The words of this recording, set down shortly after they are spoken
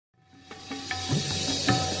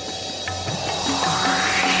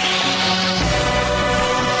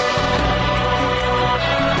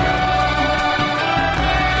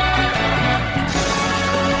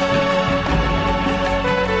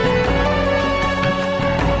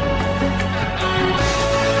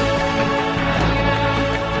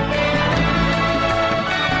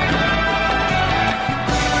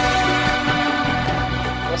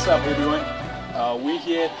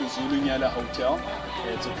Hotel.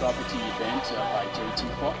 It's a property event by JT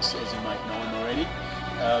Foxx, as you might know him already.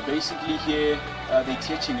 Basically here they're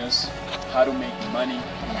teaching us how to make money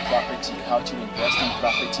in property, how to invest in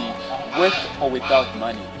property with or without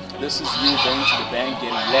money. This is you going to the bank,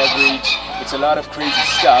 getting leverage. It's a lot of crazy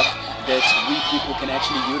stuff that we people can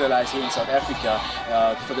actually utilize here in South Africa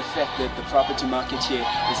for the fact that the property market here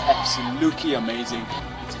is absolutely amazing.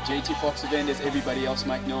 It's a JT Foxx event, as everybody else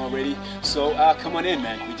might know already. So come on in,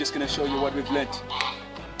 man. We're just going to show you what we've learned.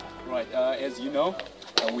 Right, as you know,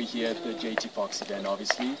 we're here at the JT Foxx event,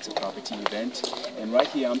 obviously. It's a property event. And right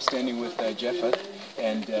here I'm standing with Jeffert,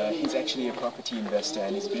 and he's actually a property investor,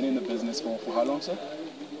 and he's been in the business for how long, sir?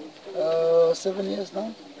 7 years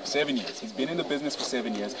now. 7 years. He's been in the business for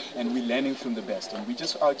 7 years, and we're learning from the best. And we're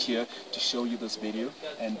just out here to show you this video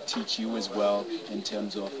and teach you as well in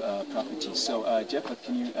terms of property. So, Jeffert,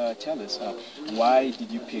 can you tell us why did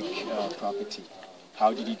you pick property?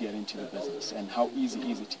 How did you get into the business, and how easy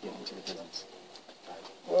is it to get into the business?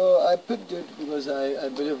 Well, I picked it because I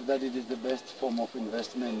believe that it is the best form of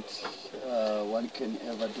investment one can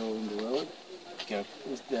ever do in the world. Okay.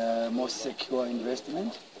 It's the most secure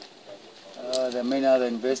investment. There are many other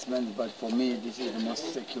investments, but for me, this is the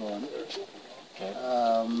most secure one. Okay.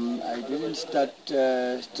 I didn't start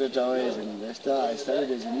straight away as an investor. I started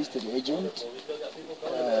as an estate agent,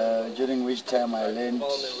 during which time I learned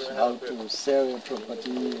how to sell a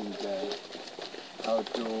property and how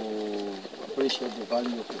to appreciate the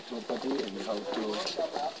value of the property and how to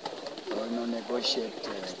negotiate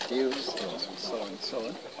deals and so on and so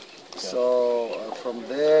on. So from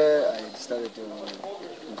there I started to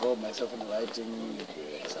involve myself in writing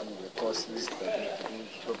some of the courses that I do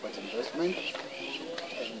property investment,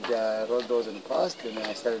 and I wrote those in the past, and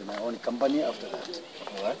I started my own company after that.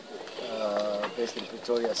 Alright. Based in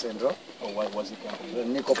Pretoria Central. Oh, what was the company? The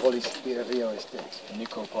Nicopolis Real Estate.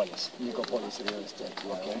 Nicopolis. Nicopolis Real Estate.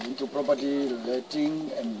 Yeah. Okay. Into property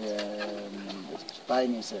letting and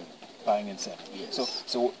buying and selling. Buying and selling. Yes.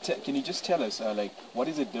 So can you just tell us, like, what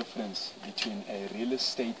is the difference between a real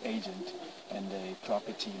estate agent and a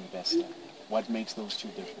property investor? What makes those two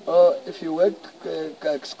different? If you work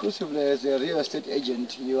exclusively as a real estate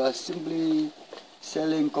agent, you are simply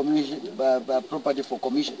selling property for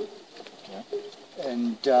commission. Okay.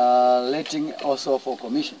 And letting also for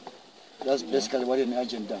commission. That's basically what an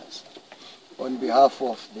agent does on behalf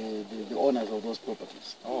of the owners of those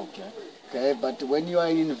properties. Oh, okay. Okay, but when you are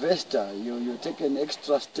an investor, you take an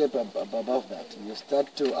extra step above that. You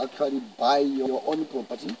start to actually buy your own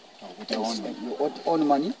property, with your own money. Your own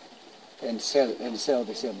money, and sell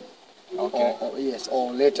the same. Okay.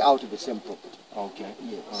 Or let out the same property. Okay.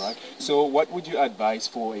 Yes. All right. So what would you advise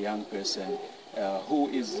for a young person who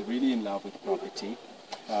is really in love with property,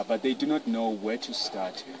 but they do not know where to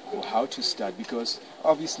start or how to start, because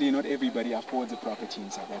obviously not everybody affords a property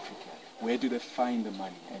in South Africa? Where do they find the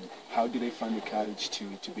money, and how do they find the courage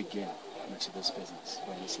to begin into this business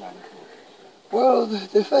when it's lying for? Well,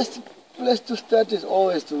 the first place to start is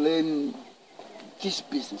always to learn this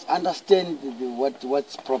business, understand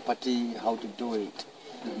what's property, how to do it.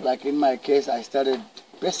 Mm-hmm. Like in my case, I started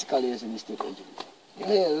basically as an estate agent.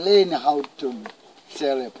 Learn how to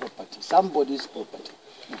sell a property, somebody's property.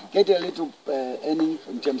 Mm-hmm. Get a little earning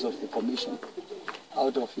in terms of the commission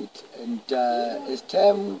out of it, and as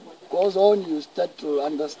time goes on, you start to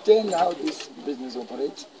understand how this business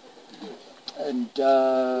operates, and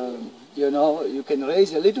you can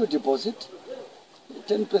raise a little deposit,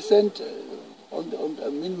 10% on the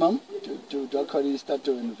minimum to actually start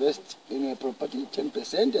to invest in a property,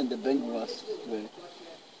 10%, and the bank will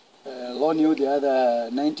loan you the other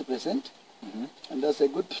 90%, mm-hmm. And that's a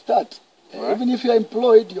good start. Right. Even if you're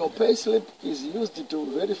employed, your pay slip is used to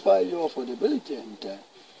verify your affordability,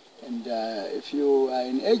 and if you are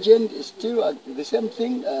an agent, it's still the same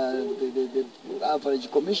thing. The average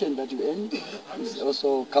commission that you earn is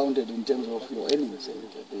also counted in terms of your earnings,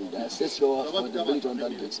 and they assess your affordability on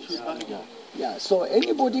that basis. Yeah. So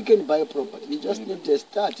anybody can buy a property. You just need to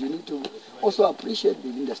start. You need to also appreciate the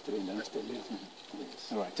industry and understand it.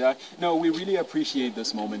 All right. No, we really appreciate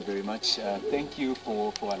this moment very much. Thank you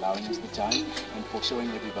for allowing us the time and for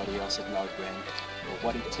showing everybody else at Loud Brand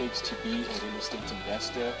what it takes to be a real estate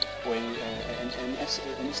investor or an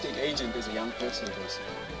estate agent as a young person,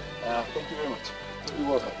 basically. Thank you very much. You're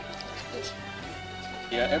welcome. Yes.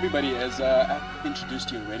 Yeah, everybody, as I've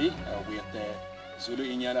introduced you already, we're at the Zulu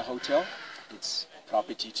Inyala Hotel. It's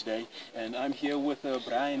property today, and I'm here with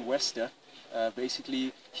Bryan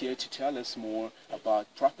basically here to tell us more about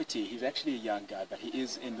property. He's actually a young guy, but he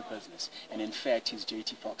is in the business, and in fact he's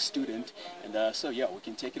JT Foxx student, and so yeah, we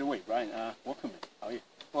can take it away. Bryan, welcome. How are you?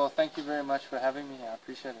 Well, thank you very much for having me. I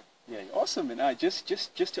appreciate it. Yeah, awesome. And just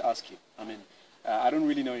to ask you, I mean, I don't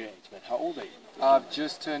really know your age, but how old are you? I've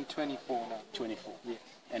just turned 24 now. 24. Yes.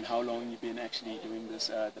 And how long you been actually doing this,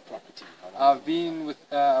 the property? I've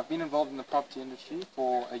been involved in the property industry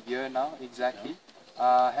for a year now, exactly.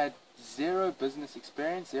 Had zero business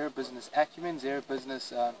experience, zero business acumen, zero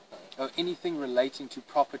business or anything relating to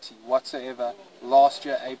property whatsoever last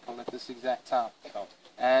year, April, at this exact time. Oh.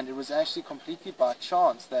 And it was actually completely by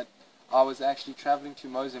chance that I was actually traveling to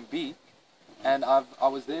Mozambique, and I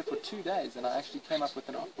was there for 2 days, and I actually came up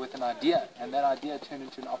with an idea, and that idea turned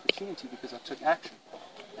into an opportunity because I took action.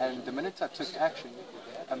 And the minute I took action,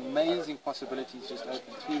 amazing possibilities just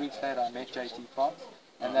opened. 3 weeks later, I met JT Foxx,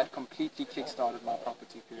 and that completely kick-started my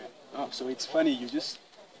property career. Oh, so it's funny, you just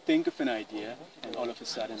think of an idea, and all of a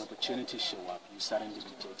sudden opportunities show up. You suddenly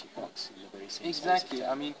meet JT Foxx in the very same Exactly. space.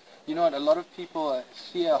 I mean, you know what? A lot of people,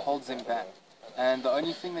 fear holds them back, and the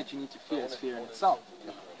only thing that you need to fear is fear in itself.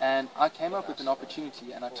 And I came up with an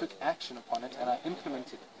opportunity, and I took action upon it, and I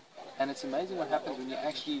implemented it. And it's amazing what happens when you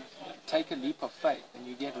actually take a leap of faith and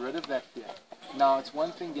you get rid of that fear. Now, it's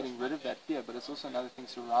one thing getting rid of that fear, but it's also another thing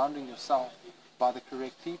surrounding yourself by the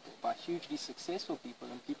correct people, by hugely successful people,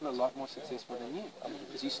 and people a lot more successful than you.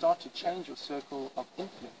 Because you start to change your circle of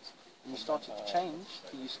influence. And you start to change,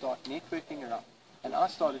 you start networking around. And I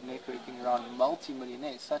started networking around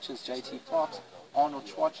multi-millionaires such as JT Foxx, Arnold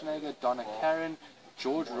Schwarzenegger, Donna Karen,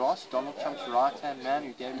 George Ross, Donald Trump's right-hand man,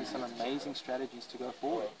 who gave me some amazing strategies to go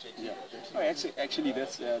forward. Yeah. Oh, actually,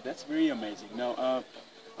 that's very amazing. Now,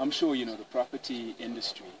 I'm sure you know the property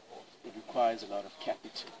industry. It requires a lot of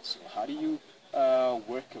capital. So how do you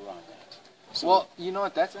work around that? So, Well, you know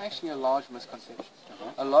what? That's actually a large misconception.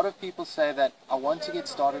 A lot of people say that I want to get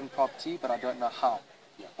started in property, but I don't know how.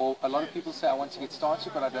 Yeah. Or a lot of people say I want to get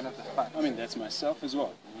started, but I don't have the funds. I mean, that's myself as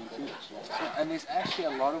well. And there's actually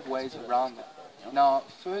a lot of ways around that. Now,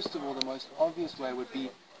 first of all, the most obvious way would be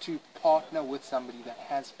to partner with somebody that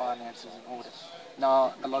has finances in order.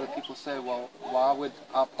 Now, a lot of people say, well, why would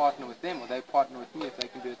I partner with them, or they partner with me if they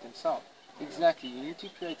can do it themselves? Exactly, you need to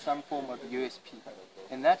create some form of USP.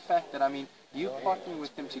 And that fact that, I mean, you partnering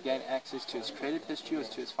with them to gain access to his credit history or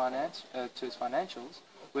to his financials,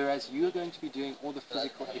 whereas you're going to be doing all the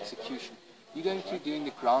physical execution. You're going to be doing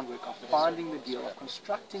the groundwork of finding the deal, of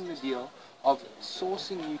constructing the deal, of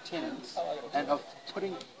sourcing new tenants, and of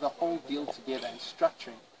putting the whole deal together and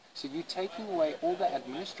structuring. So you're taking away all the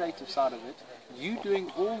administrative side of it, you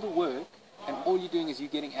doing all the work, and all you're doing is you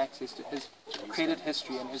getting access to his credit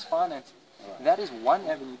history and his finances. That is one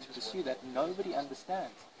avenue to pursue that nobody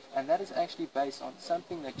understands. And that is actually based on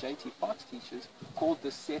something that JT Foxx teaches called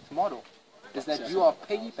the Seth model. Is that you are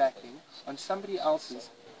piggybacking on somebody else's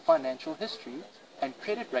financial history and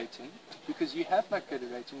credit rating, because you have no credit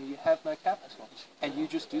rating, you have no capital, and you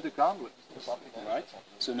just do the groundwork. Right.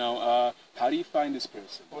 So now, how do you find this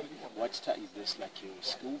person? What type is this? Like your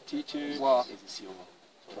school teacher? Well, is this your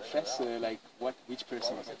professor? Like which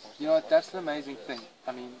person is this? You know what? That's the amazing thing.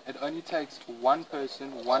 I mean, it only takes one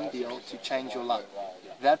person, one deal to change your life.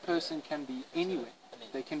 That person can be anywhere.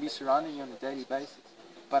 They can be surrounding you on a daily basis.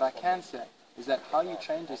 But I can say is that how you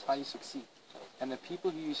change is how you succeed. And the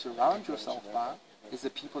people who you surround yourself by is the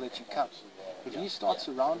people that you come. If you start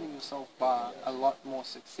surrounding yourself by a lot more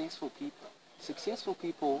successful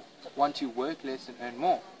people want to work less and earn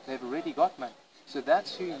more. They've already got money. So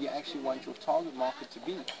that's who you actually want your target market to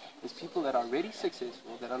be, is people that are already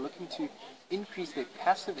successful, that are looking to increase their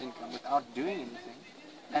passive income without doing anything,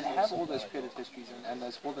 and have all those credit histories and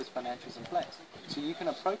all those financials in place. So you can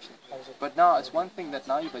approach them. But now it's one thing that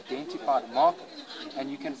now you've identified a market, and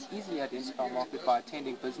you can easily identify a market by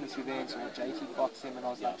attending business events or JT Foxx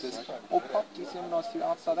seminars like this, or property seminars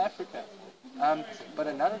throughout South Africa. But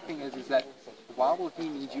another thing is that why will he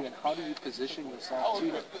need you, and how do you position yourself to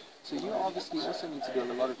him? So you obviously also need to do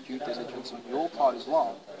a lot of due diligence on your part as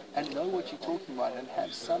well, and know what you're talking about and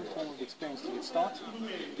have some form of experience to get started.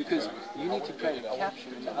 Because you need to create a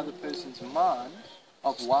caption in the other person's mind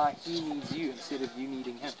of why he needs you instead of you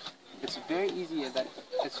needing him. It's very easy that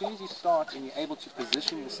as soon as you start and you're able to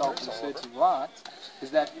position yourself in a certain light,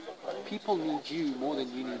 is that people need you more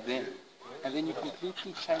than you need them. And then you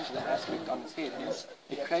completely change the aspect on its head. And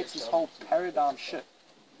it creates this whole paradigm shift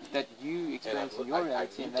that you experience in your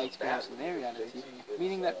reality and they experience in their reality,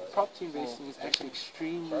 meaning that property investing is actually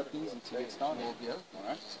extremely easy to get started.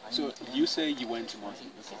 Alright. So you say you went to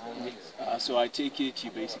Mozambique. Yes. So I take it you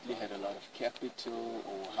basically had a lot of capital,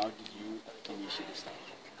 or how did you initially start?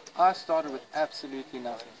 I started with absolutely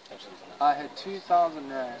nothing. I had 2,000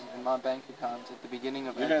 Rand in my bank account at the beginning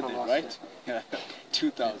of You heard April that, last right? year.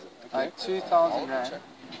 2,000. I had 2,000 Rand,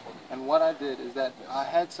 And what I did is that I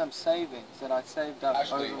had some savings that I saved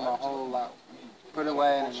up over my whole life, put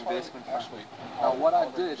away in an investment fund. Now what I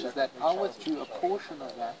did is that I withdrew a portion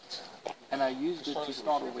of that and I used it to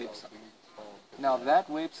start a website. Now that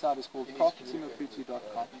website is called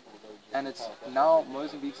propertymaputo.com, and it's now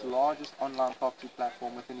Mozambique's largest online property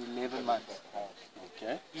platform within 11 months.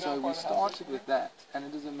 Okay. So we started with that, and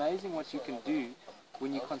it is amazing what you can do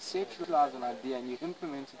when you conceptualize an idea and you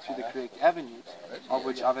implement it through the correct avenues, of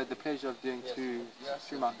which I've had the pleasure of doing through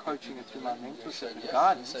my coaching and through my mentorship and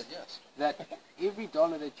guidance, that every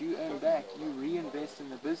dollar that you earn back, you reinvest in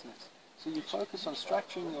the business. So you focus on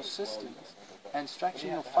structuring your systems and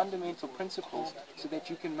structuring your fundamental principles so that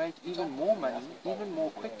you can make even more money, even more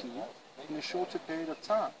quickly, in a shorter period of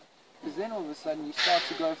time. Because then all of a sudden you start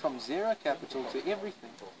to go from zero capital to everything,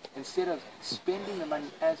 instead of spending the money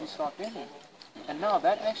as you start earning. And now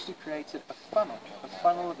that actually created a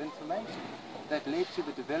funnel of information that led to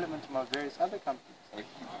the development of my various other companies.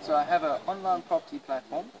 So I have an online property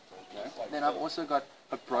platform, then I've also got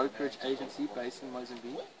a brokerage agency based in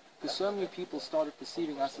Mozambique, because so many people started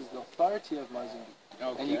perceiving us as the authority of Mozambique.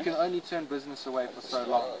 And you can only turn business away for so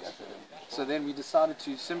long. So then we decided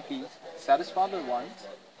to simply satisfy the want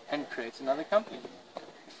and create another company.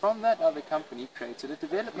 From that other company, created a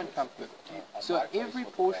development company. So every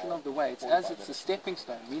portion of the way, it's as it's a stepping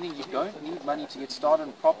stone, meaning you don't need money to get started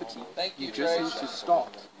on property, you just need to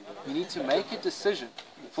start. You need to make a decision.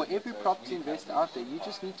 For every property investor out there, you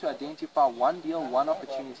just need to identify one deal, one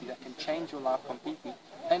opportunity that can change your life completely,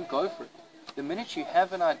 and go for it. The minute you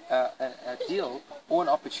have a deal or an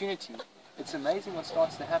opportunity, it's amazing what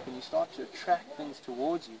starts to happen. You start to attract things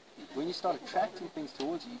towards you. When you start attracting things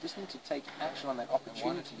towards you, you just need to take action on that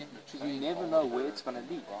opportunity, because you never know where it's going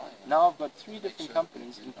to lead. Now I've got 3 different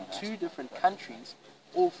companies in 2 different countries,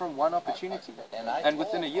 all from one opportunity. And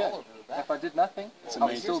within a year, if I did nothing, I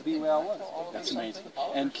would still be where I was. That's amazing.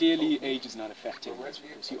 And clearly age is not a factor in this,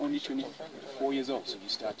 because you're only 24 years old, so you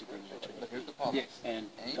start to bring your 23. Yes. And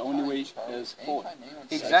the only way is forward.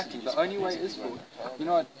 Exactly, the only way is forward. You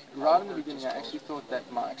know what, right in the beginning I actually thought that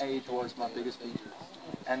my age was my biggest weakness.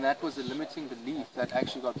 And that was a limiting belief that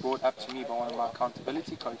actually got brought up to me by one of my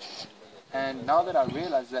accountability coaches. And now that I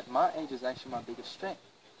realize that my age is actually my biggest strength,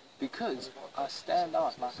 because I stand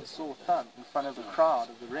out like a sore thumb in front of a crowd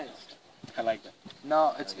of the rest. I like that.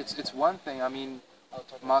 Now, it's one thing, I mean,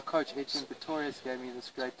 my coach, Etienne Pretorius, gave me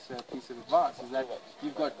this great piece of advice, is that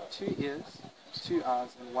you've got 2 ears, 2 eyes,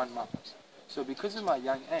 and 1 mouth. So because of my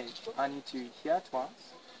young age, I need to hear twice,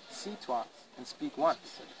 see twice, and speak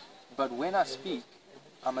once. But when I speak,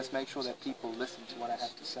 I must make sure that people listen to what I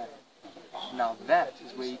have to say. Now that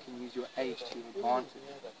is where you can use your age to your advantage.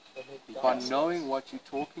 By knowing what you're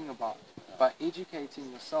talking about, by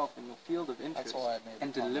educating yourself in your field of interest,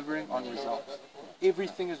 and delivering on results.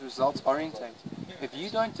 Everything is results orientated. If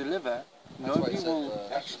you don't deliver, nobody will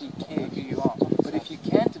actually care who you are. But if you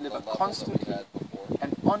can deliver constantly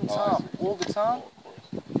and on time, all the time,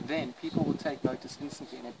 then people will take notice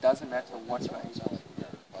instantly, and it doesn't matter what your age is.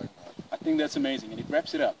 I think that's amazing, and it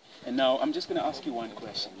wraps it up. And now I'm just going to ask you one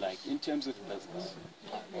question, like in terms of business,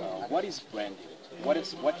 what is branding?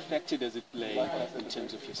 What factor does it play in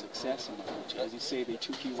terms of your success in the future? As you say, they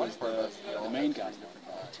took you as the main guy,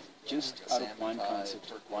 just out of one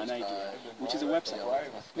concept, one idea, which is a website.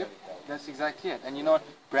 Yep, that's exactly it. And you know what?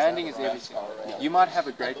 Branding is everything. You might have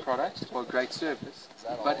a great product or a great service,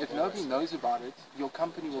 but if nobody knows about it, your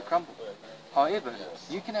company will crumble. However,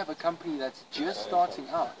 you can have a company that's just starting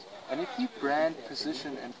out, and if you brand,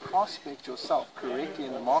 position, and prospect yourself correctly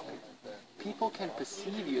in the market, people can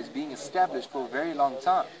perceive you as being established for a very long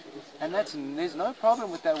time. And there's no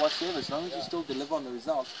problem with that whatsoever, as long as you still deliver on the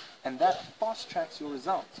results. And that fast tracks your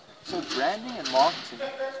results. So branding and marketing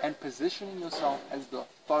and positioning yourself as the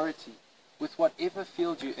authority with whatever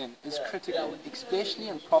field you're in is critical, especially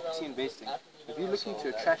in property investing. If you're looking to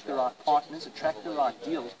attract the right partners, attract the right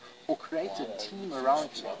deals, or create a team around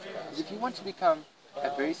you, because if you want to become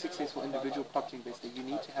a very successful individual property investor, you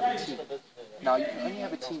need to have a team. Now, you can only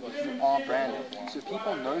have a team if you are branded. So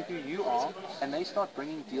people know who you are, and they start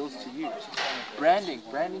bringing deals to you. Branding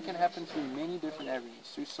can happen through many different avenues,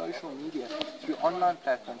 through social media, through online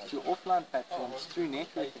platforms, through offline platforms, through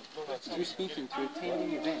networking, through speaking, through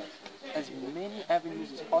attending events. As many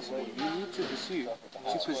avenues as possible, you need to pursue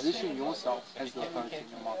to position yourself as the authority in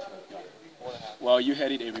your market. Well, you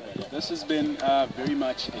had it, everybody. This has been very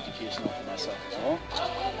much educational for myself as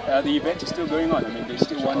well. The event is still going on. I mean, there's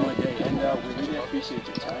still one more day, and we really appreciate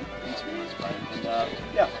your time. Thanks very much, Bryan. And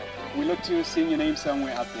yeah, we look to seeing your name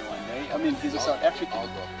somewhere out there one day. I mean, he's a South African.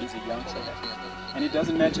 He's a young South African. And it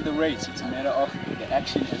doesn't matter the race. It's a matter of the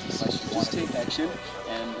action as such. Just take action,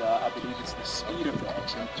 and I believe it's the speed of the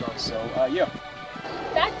action. So, yeah.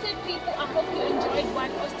 That's it, people. I hope you enjoyed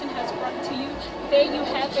what Austin has brought to you. There you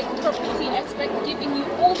have it, property expert giving you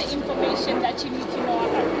all the information that you need to know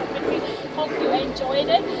about property. Hope you enjoyed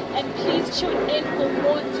it, and please tune in for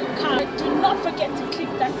more to come. Do not forget to click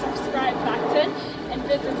that subscribe button and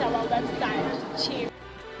visit our website. Cheers.